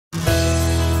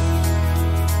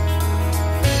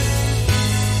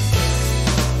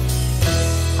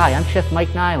Hi, I'm Chef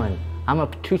Mike Nyland. I'm a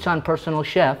Tucson personal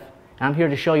chef, and I'm here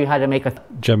to show you how to make a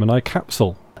Gemini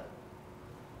capsule.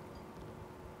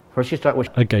 First you start with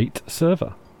A gate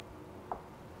server.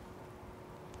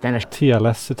 then a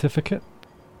TLS certificate.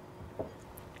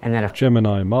 and then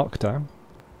Gemini markdown.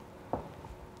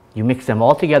 you mix them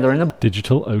all together in the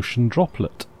Digital ocean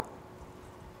droplet.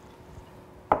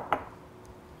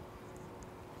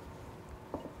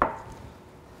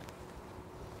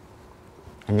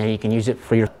 and then you can use it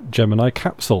for your Gemini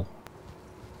capsule.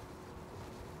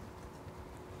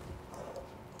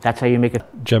 that's how you make a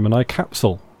Gemini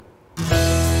capsule.